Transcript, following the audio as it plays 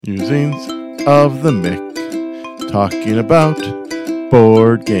Musings of the Mick, talking about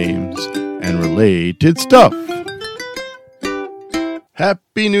board games and related stuff.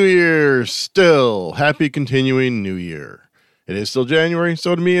 Happy New Year! Still, happy continuing New Year. It is still January,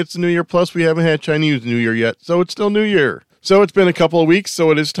 so to me it's the New Year, plus we haven't had Chinese New Year yet, so it's still New Year. So it's been a couple of weeks, so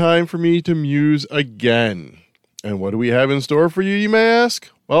it is time for me to muse again. And what do we have in store for you, you may ask?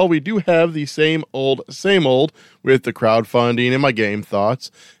 Well, we do have the same old with the crowdfunding and my game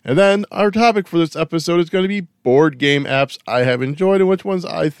thoughts. And then our topic for this episode is going to be board game apps I have enjoyed and which ones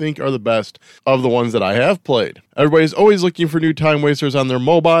I think are the best of the ones that I have played. Everybody's always looking for new time wasters on their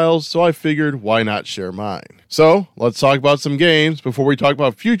mobiles, so I figured why not share mine. So let's talk about some games before we talk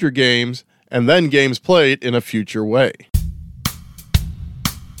about future games and then games played in a future way.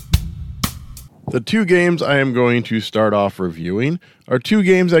 The two games I am going to start off reviewing are two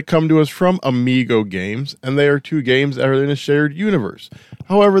games that come to us from Amigo Games, and they are two games that are in a shared universe.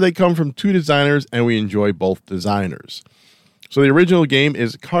 However, they come from two designers, and we enjoy both designers. So the original game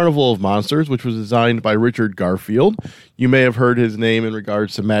is Carnival of Monsters, which was designed by Richard Garfield. You may have heard his name in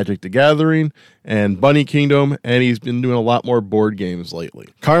regards to Magic the Gathering and Bunny Kingdom, and he's been doing a lot more board games lately.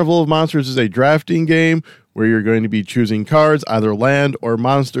 Carnival of Monsters is a drafting game where you're going to be choosing cards, either land or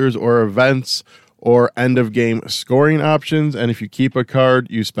monsters or events or end-of-game scoring options, and if you keep a card,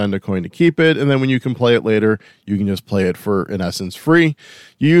 you spend a coin to keep it, and then when you can play it later, you can just play it for, in essence, free.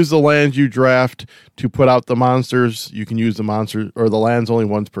 You use the lands you draft to put out the monsters. You can use the monsters or the lands only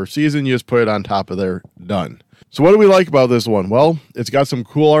once per season. You just put it on top of there, done. So what do we like about this one? Well, it's got some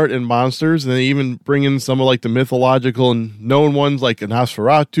cool art and monsters, and they even bring in some of like the mythological and known ones like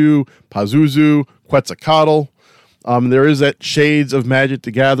Nosferatu, Pazuzu, Quetzalcoatl. There is that shades of Magic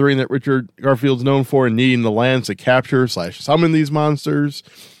the Gathering that Richard Garfield's known for and needing the lands to capture / summon these monsters.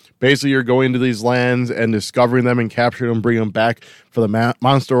 Basically, you're going to these lands and discovering them and capturing them, bringing them back for the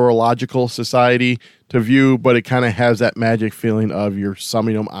Monsterological Society to view, but it kind of has that magic feeling of you're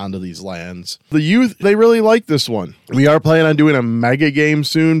summoning them onto these lands. The youth, they really like this one. We are planning on doing a mega game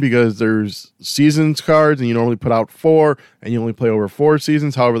soon because there's seasons cards and you normally put out 4 and you only play over 4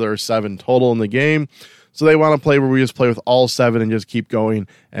 seasons. However, there are 7 total in the game. So they want to play where we just play with all 7 and just keep going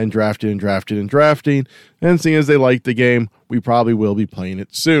and drafting. And seeing as they like the game, we probably will be playing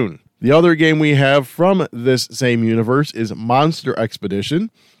it soon. The other game we have from this same universe is Monster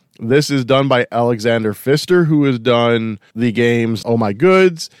Expedition. This is done by Alexander Pfister, who has done the games Oh My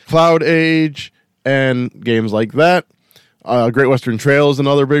Goods, Cloud Age, and games like that. Great Western Trail is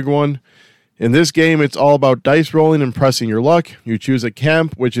another big one. In this game, it's all about dice rolling and pressing your luck. You choose a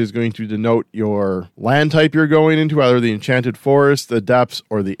camp, which is going to denote your land type you're going into, either the Enchanted Forest, the Depths,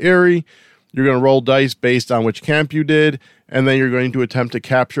 or the Eyrie. You're going to roll dice based on which camp you did, and then you're going to attempt to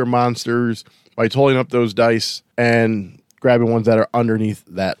capture monsters by totaling up those dice and grabbing ones that are underneath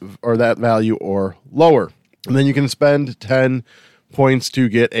that or that value or lower. And then you can spend 10 points to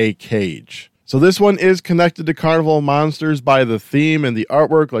get a cage. So this one is connected to Carnival of Monsters by the theme and the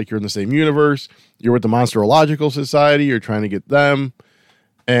artwork, like you're in the same universe. You're with the Monsterological Society. You're trying to get them.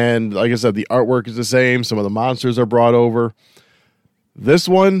 And like I said, the artwork is the same. Some of the monsters are brought over. This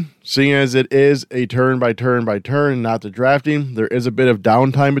one, seeing as it is a turn by turn, not the drafting, there is a bit of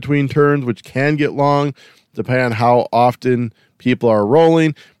downtime between turns, which can get long, depending on how often people are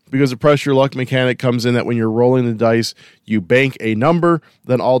rolling. Because the press your luck mechanic comes in that when you're rolling the dice, you bank a number,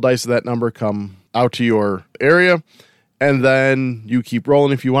 then all dice of that number come out to your area, and then you keep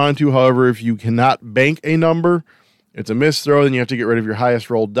rolling if you want to. However, if you cannot bank a number, it's a miss throw, then you have to get rid of your highest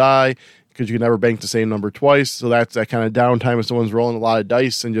rolled die because you can never bank the same number twice. So that's that kind of downtime if someone's rolling a lot of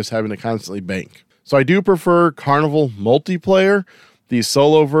dice and just having to constantly bank. So I do prefer Carnival multiplayer. The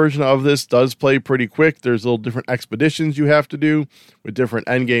solo version of this does play pretty quick. There's little different expeditions you have to do with different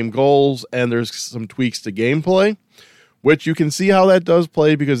endgame goals, and there's some tweaks to gameplay, which you can see how that does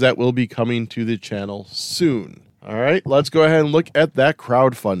play because that will be coming to the channel soon. All right, let's go ahead and look at that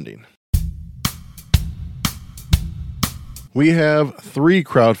crowdfunding. We have 3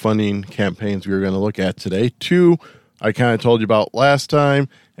 crowdfunding campaigns we are going to look at today. 2 I kind of told you about last time,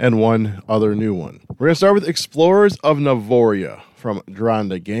 and 1 other new one. We're going to start with Explorers of Navoria from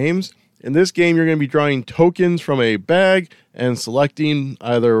Dronda Games. In this game, you're going to be drawing tokens from a bag and selecting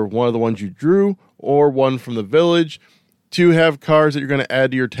either one of the ones you drew or one from the village to have cards that you're going to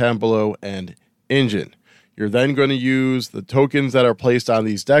add to your tableau and engine. You're then going to use the tokens that are placed on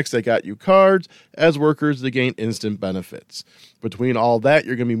these decks that got you cards as workers to gain instant benefits. Between all that,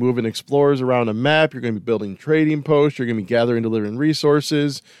 you're going to be moving explorers around a map. You're going to be building trading posts. You're going to be gathering and delivering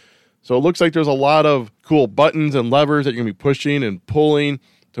resources. So it looks like there's a lot of cool buttons and levers that you're going to be pushing and pulling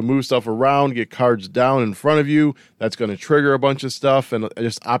to move stuff around, get cards down in front of you. That's going to trigger a bunch of stuff and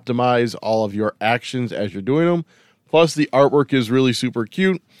just optimize all of your actions as you're doing them. Plus, the artwork is really super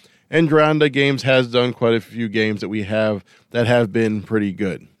cute. And Granda Games has done quite a few games that we have that have been pretty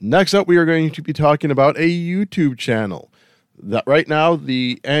good. Next up, we are going to be talking about a YouTube channel. That right now,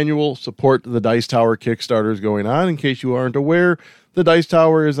 the annual Support the Dice Tower Kickstarter is going on. In case you aren't aware, the Dice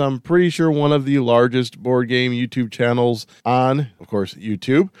Tower is, I'm pretty sure, one of the largest board game YouTube channels on, of course,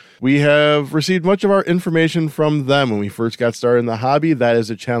 YouTube. We have received much of our information from them when we first got started in the hobby. That is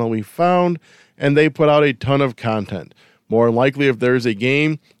a channel we found, and they put out a ton of content. More than likely, if there's a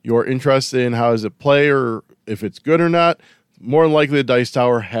game you're interested in, how does it play, or if it's good or not, more than likely the Dice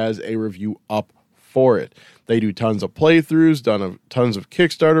Tower has a review up for it. They do tons of playthroughs, tons of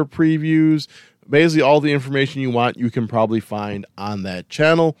Kickstarter previews. Basically, all the information you want, you can probably find on that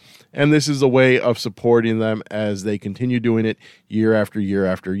channel. And this is a way of supporting them as they continue doing it year after year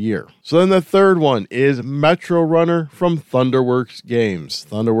after year. So then the third one is Metro Runner from Thunderworks Games.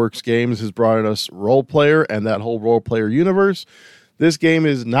 Thunderworks Games has brought us Role Player and that whole Role Player universe. This game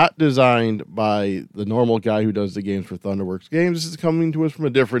is not designed by the normal guy who does the games for Thunderworks Games. This is coming to us from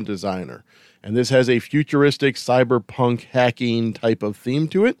a different designer. And this has a futuristic cyberpunk hacking type of theme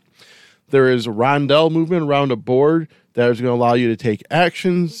to it. There is rondel movement around a board that is going to allow you to take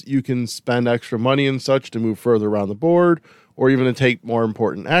actions. You can spend extra money and such to move further around the board, or even to take more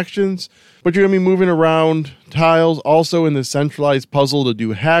important actions. But you're going to be moving around tiles also in the centralized puzzle to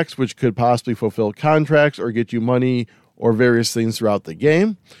do hacks, which could possibly fulfill contracts or get you money or various things throughout the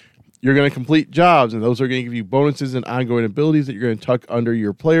game. You're going to complete jobs, and those are going to give you bonuses and ongoing abilities that you're going to tuck under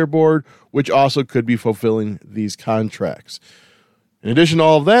your player board, which also could be fulfilling these contracts. In addition to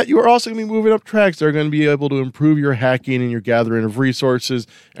all of that, you are also going to be moving up tracks that are going to be able to improve your hacking and your gathering of resources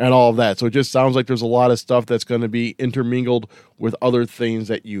and all of that. So it just sounds like there's a lot of stuff that's going to be intermingled with other things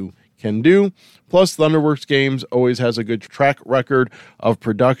that you can do. Plus, Thunderworks Games always has a good track record of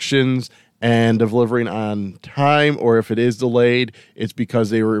productions and delivering on time, or if it is delayed, it's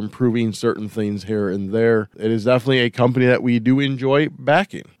because they were improving certain things here and there. It is definitely a company that we do enjoy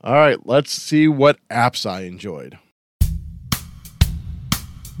backing. All right, let's see what apps I enjoyed.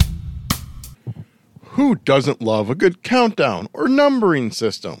 Who doesn't love a good countdown or numbering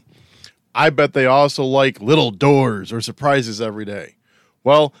system? I bet they also like little doors or surprises every day.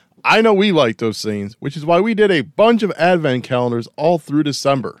 Well, I know we like those things, which is why we did a bunch of advent calendars all through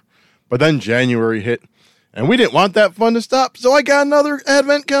December. But then January hit, and we didn't want that fun to stop, so I got another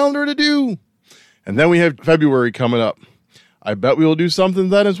advent calendar to do. And then we have February coming up. I bet we will do something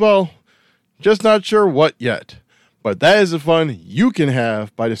then as well. Just not sure what yet. But that is the fun you can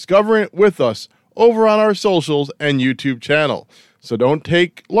have by discovering it with us over on our socials and YouTube channel. So don't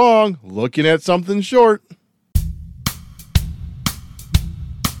take long looking at something short.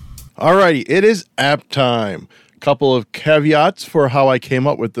 Alrighty, it is app time. Couple of caveats for how I came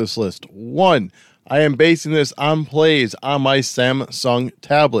up with this list. 1, I am basing this on plays on my Samsung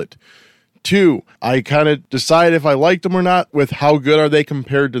tablet. 2, I kind of decide if I liked them or not with how good are they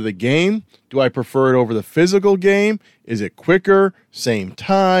compared to the game. Do I prefer it over the physical game? Is it quicker? Same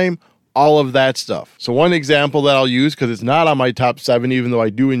time? All of that stuff. So one example that I'll use, because it's not on my top 7, even though I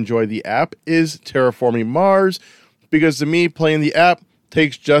do enjoy the app, is Terraforming Mars. Because to me, playing the app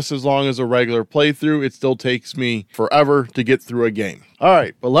takes just as long as a regular playthrough. It still takes me forever to get through a game. All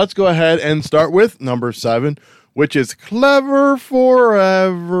right, but let's go ahead and start with number 7, which is Clever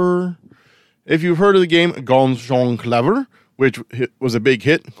Forever. If you've heard of the game Gonjon Clever, which was a big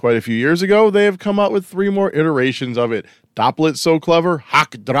hit quite a few years ago, they have come out with 3 more iterations of it. Dopplet So Clever,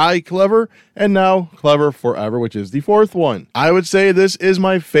 Hack Dry Clever, and now Clever Forever, which is the 4th one. I would say this is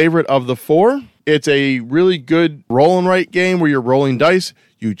my favorite of the 4. It's a really good roll and write game where you're rolling dice.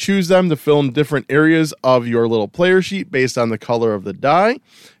 You choose them to fill in different areas of your little player sheet based on the color of the die.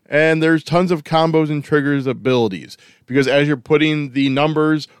 And there's tons of combos and triggers abilities. Because as you're putting the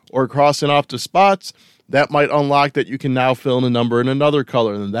numbers or crossing off the spots, that might unlock that you can now fill in a number in another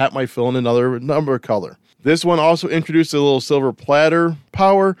color. And that might fill in another number color. This one also introduced a little silver platter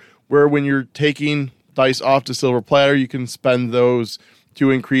power, where when you're taking dice off the silver platter, you can spend those to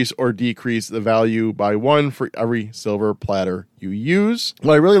increase or decrease the value by 1 for every silver platter you use.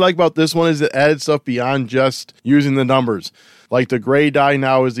 What I really like about this one is it added stuff beyond just using the numbers. Like the gray die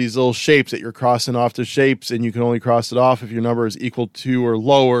now is these little shapes that you're crossing off the shapes, and you can only cross it off if your number is equal to or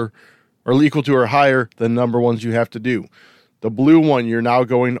lower, or equal to or higher than number ones you have to do. The blue one, you're now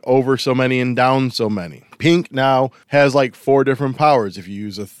going over so many and down so many. Pink now has like 4 different powers. If you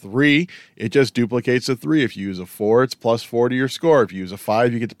use a 3, it just duplicates a 3. If you use a 4, it's plus 4 to your score. If you use a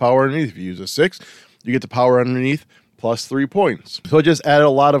 5, you get the power underneath. If you use a 6, you get the power underneath plus 3 points. So it just added a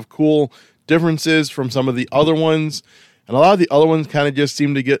lot of cool differences from some of the other ones. And a lot of the other ones kind of just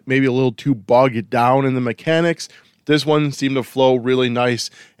seemed to get maybe a little too bogged down in the mechanics. This one seemed to flow really nice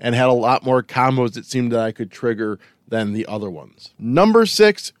and had a lot more combos it seemed that I could trigger than the other ones. Number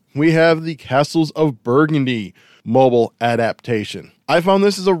 6, we have the Castles of Burgundy mobile adaptation. I found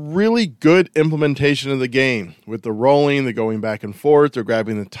this is a really good implementation of the game with the rolling, the going back and forth, or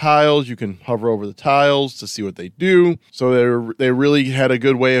grabbing the tiles. You can hover over the tiles to see what they do. So they really had a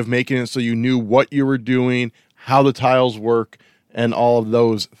good way of making it so you knew what you were doing, how the tiles work, and all of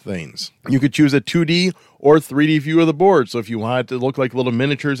those things. You could choose a 2D or 3D view of the board. So if you wanted to look like little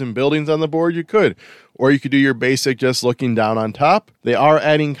miniatures and buildings on the board, you could. Or you could do your basic just looking down on top. They are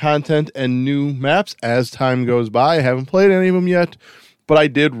adding content and new maps as time goes by. I haven't played any of them yet, but I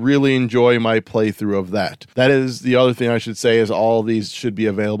did really enjoy my playthrough of that. That is the other thing I should say is all of these should be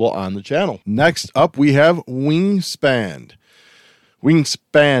available on the channel. Next up, we have Wingspan.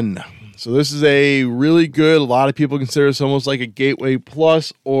 So this is a really good, a lot of people consider this almost like a Gateway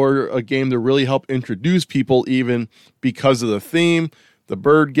Plus or a game to really help introduce people even because of the theme, the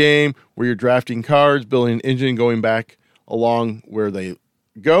bird game, where you're drafting cards, building an engine, going back along where they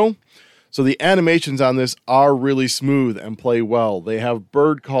go. So the animations on this are really smooth and play well. They have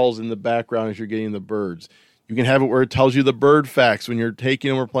bird calls in the background as you're getting the birds. You can have it where it tells you the bird facts when you're taking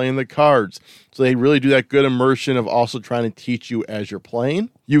them or playing the cards. So they really do that good immersion of also trying to teach you as you're playing.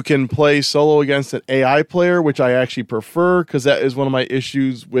 You can play solo against an AI player, which I actually prefer because that is one of my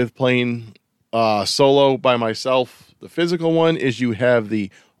issues with playing solo by myself. The physical one is you have the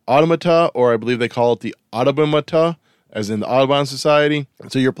automata, or I believe they call it the automata, as in the Audubon Society.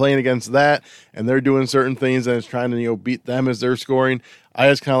 So you're playing against that, and they're doing certain things, and it's trying to beat them as they're scoring. I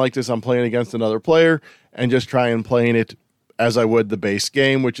just kind of like this. I'm playing against another player, and just try and playing it as I would the base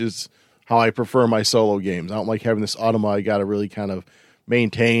game, which is how I prefer my solo games. I don't like having this automa I got to really kind of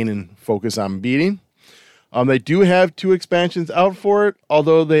maintain and focus on beating. They do have 2 expansions out for it,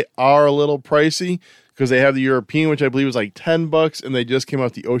 although they are a little pricey because they have the European, which I believe is like $10, and they just came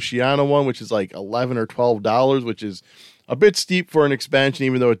out the Oceania one, which is like $11 or $12, which is a bit steep for an expansion,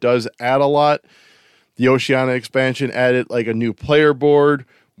 even though it does add a lot. The Oceania expansion added like a new player board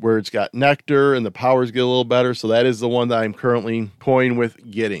where it's got nectar and the powers get a little better. So that is the one that I'm currently toying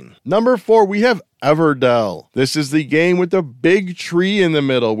with getting. Number 4, we have Everdell. This is the game with the big tree in the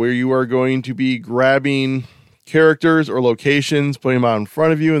middle where you are going to be grabbing characters or locations, putting them out in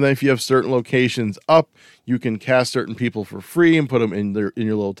front of you, and then if you have certain locations up, you can cast certain people for free and put them in your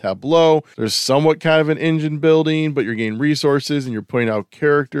little tableau. There's somewhat kind of an engine building, but you're getting resources and you're putting out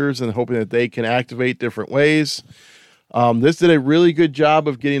characters and hoping that they can activate different ways. This did a really good job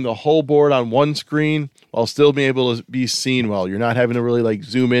of getting the whole board on one screen while still being able to be seen well. You're not having to really like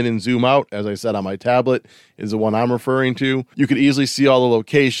zoom in and zoom out. As I said, on my tablet is the one I'm referring to. You could easily see all the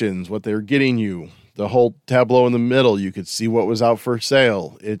locations, what they're getting you. The whole tableau in the middle, you could see what was out for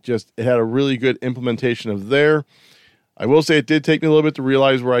sale. It had a really good implementation of there. I will say it did take me a little bit to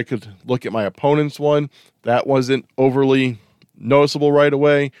realize where I could look at my opponent's one. That wasn't overly noticeable right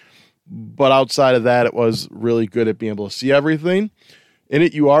away. But outside of that, it was really good at being able to see everything. In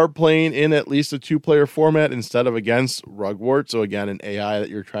it, you are playing in at least a 2-player format instead of against Rugwort. So again, an AI that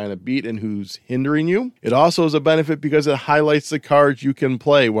you're trying to beat and who's hindering you. It also is a benefit because it highlights the cards you can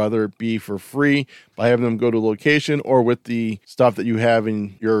play, whether it be for free by having them go to a location or with the stuff that you have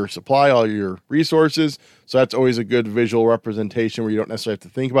in your supply, all your resources. So that's always a good visual representation where you don't necessarily have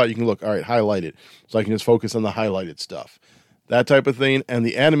to think about it. You can look, all right, highlight it. So I can just focus on the highlighted stuff. That type of thing. And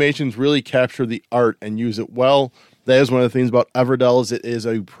the animations really capture the art and use it well. That is one of the things about Everdell is it is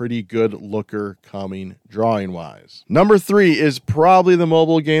a pretty good looker coming drawing-wise. Number 3 is probably the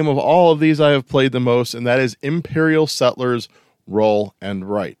mobile game of all of these I have played the most, and that is Imperial Settlers Roll and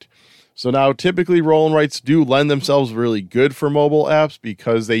Write. So now typically roll and writes do lend themselves really good for mobile apps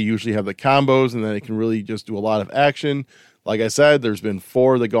because they usually have the combos and then they can really just do a lot of action. Like I said, there's been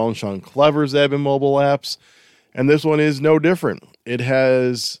 4 of the Gongshang Clevers that have been mobile apps, and this one is no different. It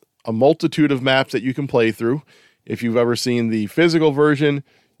has a multitude of maps that you can play through. If you've ever seen the physical version,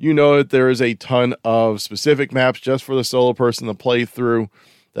 you know that there is a ton of specific maps just for the solo person to play through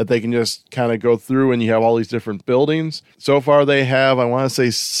that they can just kind of go through, and you have all these different buildings. So far they have, I want to say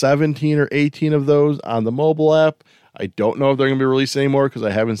 17 or 18 of those on the mobile app. I don't know if they're going to be released anymore because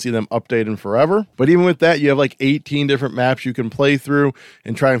I haven't seen them updated in forever. But even with that, you have like 18 different maps you can play through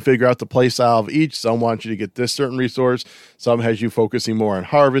and try and figure out the play style of each. Some want you to get this certain resource. Some has you focusing more on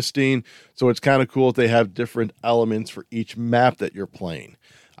harvesting. So it's kind of cool if they have different elements for each map that you're playing.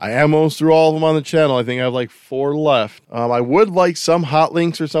 I am almost through all of them on the channel. I think I have like 4 left. I would like some hot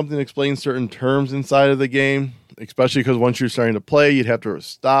links or something to explain certain terms inside of the game. especially because once you're starting to play, you'd have to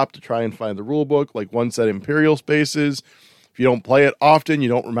stop to try and find the rule book. Like one said Imperial spaces. If you don't play it often, you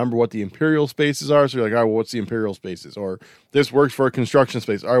don't remember what the Imperial spaces are. So you're like, all right, well, what's the Imperial spaces? Or this works for a construction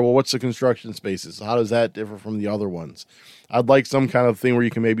space. All right, well, what's the construction spaces? How does that differ from the other ones? I'd like some kind of thing where you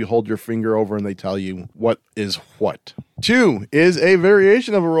can maybe hold your finger over and they tell you what is what. 2 is a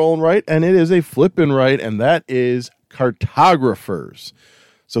variation of a roll and write, and it is a flip and write, and that is Cartographers.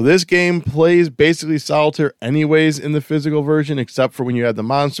 So this game plays basically solitaire anyways in the physical version, except for when you add the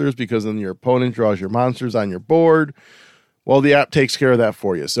monsters, because then your opponent draws your monsters on your board. Well, the app takes care of that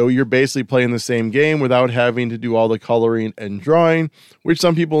for you. So you're basically playing the same game without having to do all the coloring and drawing, which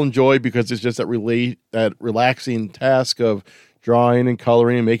some people enjoy because it's just that relaxing task of drawing and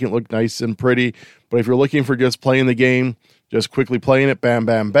coloring and making it look nice and pretty. But if you're looking for just playing the game, just quickly playing it, bam,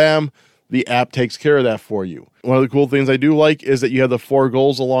 bam, bam, the app takes care of that for you. One of the cool things I do like is that you have the 4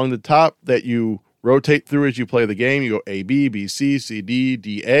 goals along the top that you rotate through as you play the game. You go A, B, B, C, C, D,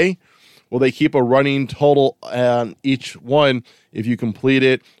 D, A. Well, they keep a running total on each one if you complete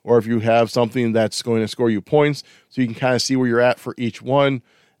it or if you have something that's going to score you points. So you can kind of see where you're at for each one.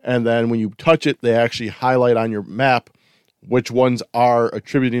 And then when you touch it, they actually highlight on your map which ones are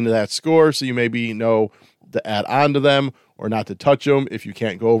attributing to that score. So you maybe know to add on to them or not to touch them if you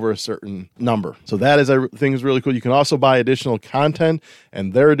can't go over a certain number. So that is, I think, is really cool. You can also buy additional content,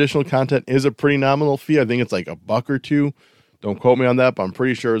 and their additional content is a pretty nominal fee. I think it's like $1 or $2. Don't quote me on that, but I'm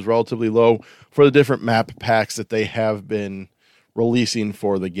pretty sure it's relatively low for the different map packs that they have been releasing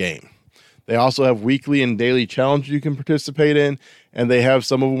for the game. They also have weekly and daily challenges you can participate in, and they have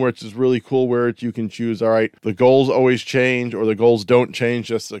some of them which is really cool where you can choose, all right, the goals always change, or the goals don't change,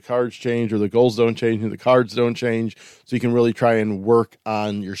 just the cards change, or the goals don't change and the cards don't change. So you can really try and work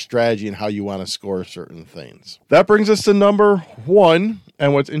on your strategy and how you want to score certain things. That brings us to number 1.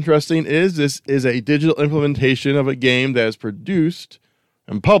 And what's interesting is this is a digital implementation of a game that is produced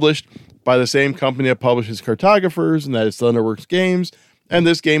and published by the same company that publishes Cartographers, and that is Thunderworks Games. And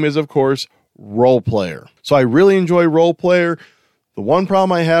this game is, of course, Roll Player. So I really enjoy Roll Player. The one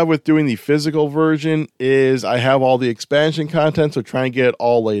problem I have with doing the physical version is I have all the expansion content, so trying to get it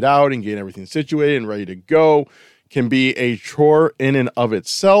all laid out and get everything situated and ready to go can be a chore in and of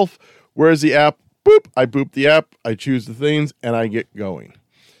itself, whereas the app, I boop the app, I choose the things, and I get going.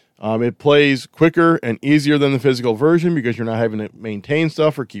 It plays quicker and easier than the physical version because you're not having to maintain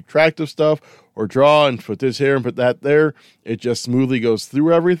stuff or keep track of stuff or draw and put this here and put that there. It just smoothly goes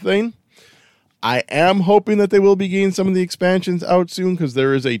through everything. I am hoping that they will be getting some of the expansions out soon because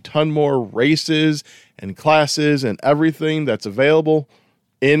there is a ton more races and classes and everything that's available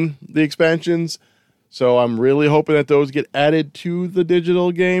in the expansions. So I'm really hoping that those get added to the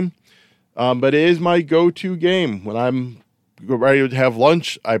digital game. But it is my go-to game. When I'm ready to have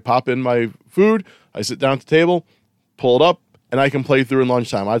lunch, I pop in my food, I sit down at the table, pull it up, and I can play through in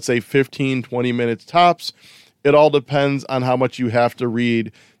lunchtime. I'd say 15, 20 minutes tops. It all depends on how much you have to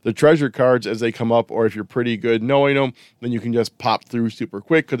read the treasure cards as they come up, or if you're pretty good knowing them, then you can just pop through super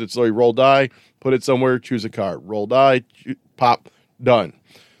quick because it's literally roll die, put it somewhere, choose a card. Roll die, pop, done.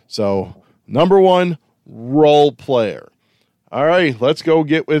 So, number 1, Roll Player. All right, let's go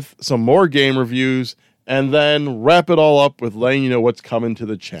get with some more game reviews and then wrap it all up with letting you know what's coming to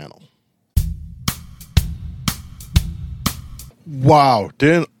the channel. Wow,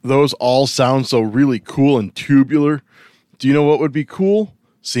 didn't those all sound so really cool and tubular? Do you know what would be cool?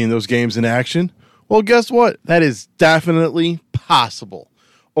 Seeing those games in action? Well, guess what? That is definitely possible.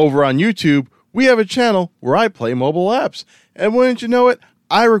 Over on YouTube, we have a channel where I play mobile apps. And wouldn't you know it,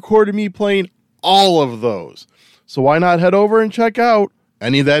 I recorded me playing all of those. So why not head over and check out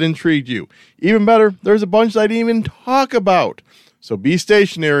any that intrigued you? Even better, there's a bunch that I didn't even talk about. So be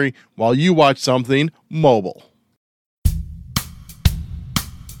stationary while you watch something mobile.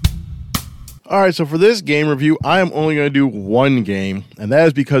 All right, so for this game review, I am only going to do one game, and that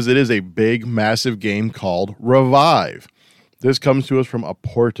is because it is a big, massive game called Revive. This comes to us from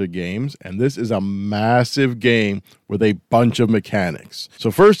Aporta Games, and this is a massive game with a bunch of mechanics.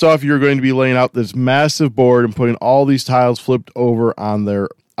 So first off, you're going to be laying out this massive board and putting all these tiles flipped over on their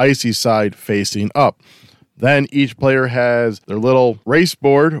icy side facing up. Then each player has their little race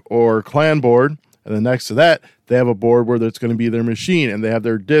board or clan board, and then next to that, they have a board where it's going to be their machine, and they have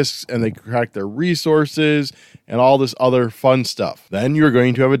their discs, and they track their resources, and all this other fun stuff. Then you're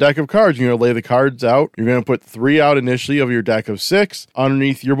going to have a deck of cards. You're going to lay the cards out. You're going to put 3 out initially of your deck of 6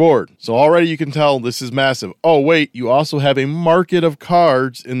 underneath your board. So already you can tell this is massive. Oh, wait, you also have a market of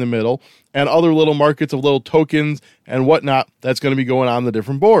cards in the middle, and other little markets of little tokens and whatnot that's going to be going on the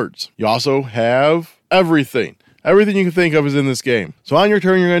different boards. You also have everything. Everything you can think of is in this game. So on your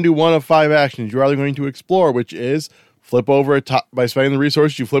turn, you're going to do one of 5 actions. You're either going to explore, which is flip over a tile. By spending the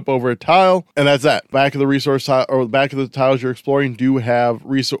resources, you flip over a tile, and that's that. Back of the resource tile, or the back of the tiles you're exploring do have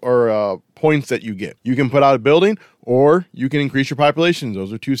points that you get. You can put out a building, or you can increase your population.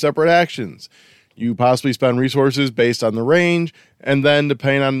 Those are 2 separate actions. You possibly spend resources based on the range, and then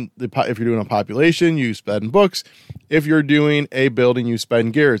depending on if you're doing a population, you spend books. If you're doing a building, you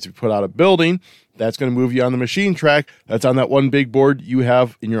spend gears. If you put out a building, that's going to move you on the machine track. That's on that one big board you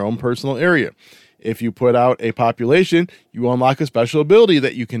have in your own personal area. If you put out a population, you unlock a special ability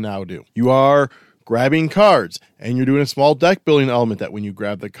that you can now do. You are grabbing cards, and you're doing a small deck building element that when you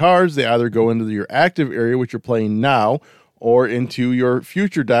grab the cards, they either go into your active area, which you're playing now, or into your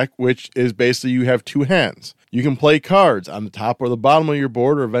future deck, which is basically you have 2 hands. You can play cards on the top or the bottom of your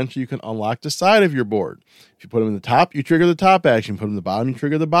board, or eventually you can unlock the side of your board. If you put them in the top, you trigger the top action. Put them in the bottom, you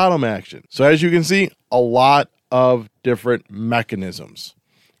trigger the bottom action. So as you can see, a lot of different mechanisms.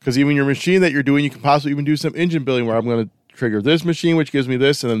 Because even your machine that you're doing, you can possibly even do some engine building where I'm going to trigger this machine, which gives me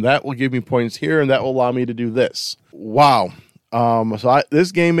this, and then that will give me points here, and that will allow me to do this. Wow.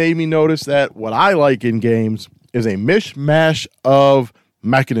 This game made me notice that what I like in games is a mishmash of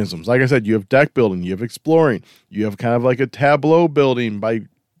mechanisms. Like I said, you have deck building, you have exploring, you have kind of like a tableau building by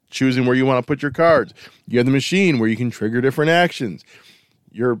choosing where you want to put your cards. You have the machine where you can trigger different actions.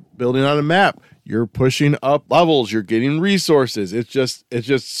 You're building on a map. You're pushing up levels. You're getting resources. It's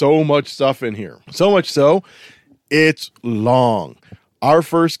just so much stuff in here. So much so, it's long. Our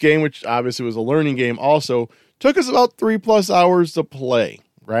first game, which obviously was a learning game also, took us about 3+ hours to play.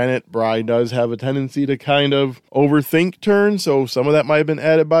 Granted, Bri does have a tendency to kind of overthink turns, so some of that might have been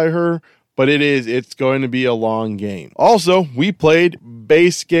added by her, but it's going to be a long game. Also, we played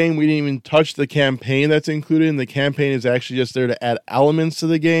base game. We didn't even touch the campaign that's included, and the campaign is actually just there to add elements to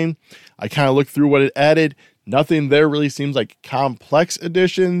the game. I kind of looked through what it added. Nothing there really seems like complex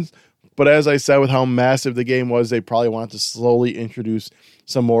additions, but as I said, with how massive the game was, they probably want to slowly introduce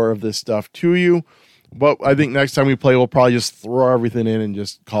some more of this stuff to you. But I think next time we play, we'll probably just throw everything in and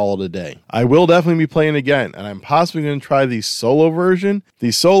just call it a day. I will definitely be playing again, and I'm possibly going to try the solo version.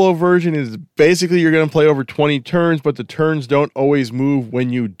 The solo version is basically you're going to play over 20 turns, but the turns don't always move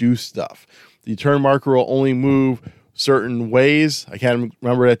when you do stuff. The turn marker will only move certain ways. I can't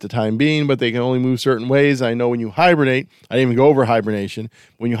remember it at the time being, but they can only move certain ways. I know when you hibernate, I didn't even go over hibernation.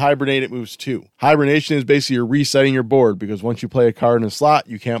 When you hibernate, it moves 2. Hibernation is basically you're resetting your board, because once you play a card in a slot,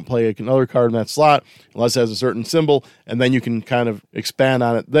 you can't play another card in that slot unless it has a certain symbol, and then you can kind of expand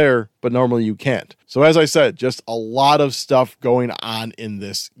on it there, but normally you can't. So as I said, just a lot of stuff going on in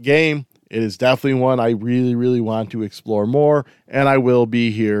this game. It is definitely one I really, really want to explore more, and I will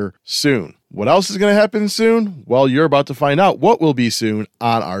be here soon. What else is going to happen soon? Well, you're about to find out what will be soon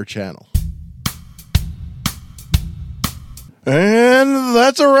on our channel. And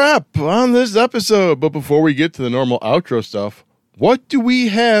that's a wrap on this episode. But before we get to the normal outro stuff, what do we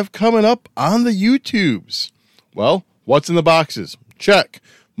have coming up on the YouTubes? Well, what's in the boxes? Check.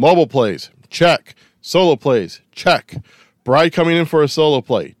 Mobile plays? Check. Solo plays? Check. Bride coming in for a solo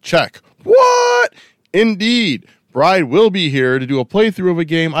play? Check. What? Indeed. Bride will be here to do a playthrough of a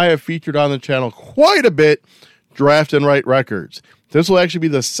game I have featured on the channel quite a bit, Draft and Write Records. This will actually be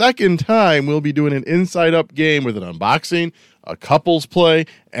the second time we'll be doing an Inside Up game with an unboxing, a couples play,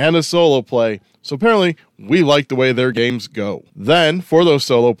 and a solo play. So apparently, we like the way their games go. Then, for those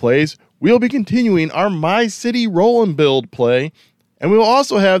solo plays, we'll be continuing our My City Roll and Build play, and we will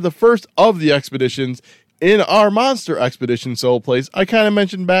also have the first of the expeditions in our Monster Expedition solo plays I kind of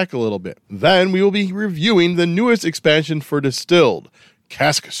mentioned back a little bit. Then we will be reviewing the newest expansion for Distilled,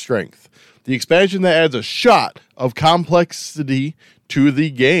 Cask Strength, the expansion that adds a shot of complexity to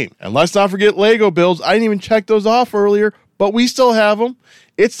the game. And let's not forget Lego builds. I didn't even check those off earlier, but we still have them.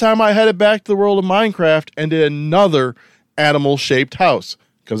 It's time I headed back to the world of Minecraft and did another animal-shaped house,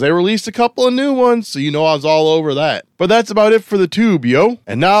 because they released a couple of new ones, so you know I was all over that. But that's about it for the tube, yo.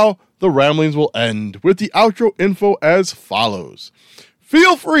 And now the ramblings will end with the outro info as follows.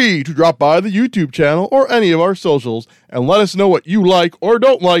 Feel free to drop by the YouTube channel or any of our socials and let us know what you like or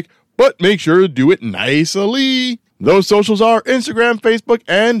don't like, but make sure to do it nicely. Those socials are Instagram, Facebook,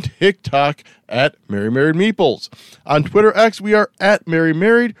 and TikTok at Merry Married Meeples. On Twitter X, we are at Merry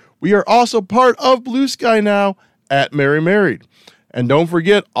Married. We are also part of Blue Sky now at Merry Married. And don't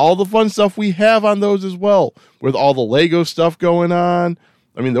forget all the fun stuff we have on those as well, with all the Lego stuff going on.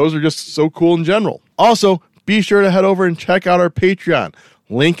 I mean, those are just so cool in general. Also, be sure to head over and check out our Patreon.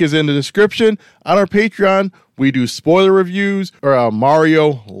 Link is in the description. On our Patreon, we do spoiler reviews or a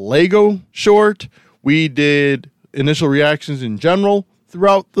Mario Lego short. We did initial reactions in general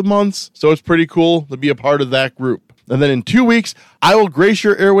throughout the months, so it's pretty cool to be a part of that group. And then in 2 weeks, I will grace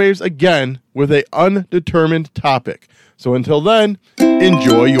your airwaves again with an undetermined topic. So until then,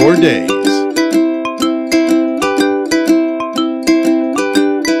 enjoy your days.